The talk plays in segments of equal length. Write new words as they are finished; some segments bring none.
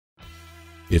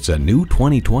It's a new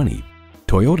 2020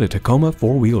 Toyota Tacoma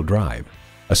 4-wheel drive.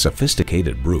 A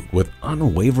sophisticated brute with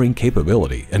unwavering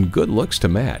capability and good looks to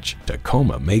match,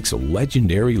 Tacoma makes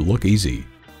legendary look easy.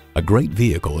 A great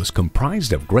vehicle is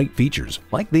comprised of great features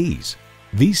like these: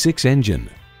 V6 engine,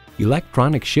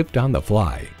 electronic shift on the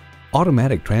fly,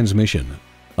 automatic transmission,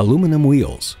 aluminum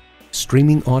wheels,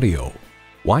 streaming audio,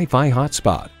 Wi-Fi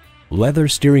hotspot, leather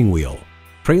steering wheel,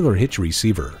 trailer hitch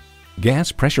receiver,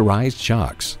 gas pressurized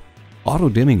shocks,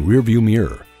 auto-dimming rearview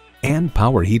mirror, and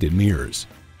power heated mirrors.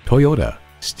 Toyota,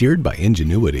 steered by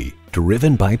ingenuity,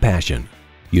 driven by passion.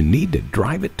 You need to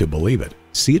drive it to believe it.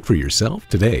 See it for yourself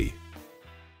today.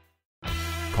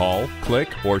 Call, click,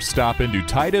 or stop into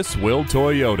Titus-Will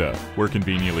Toyota. We're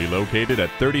conveniently located at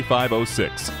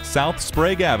 3506 South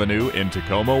Sprague Avenue in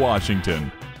Tacoma,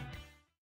 Washington.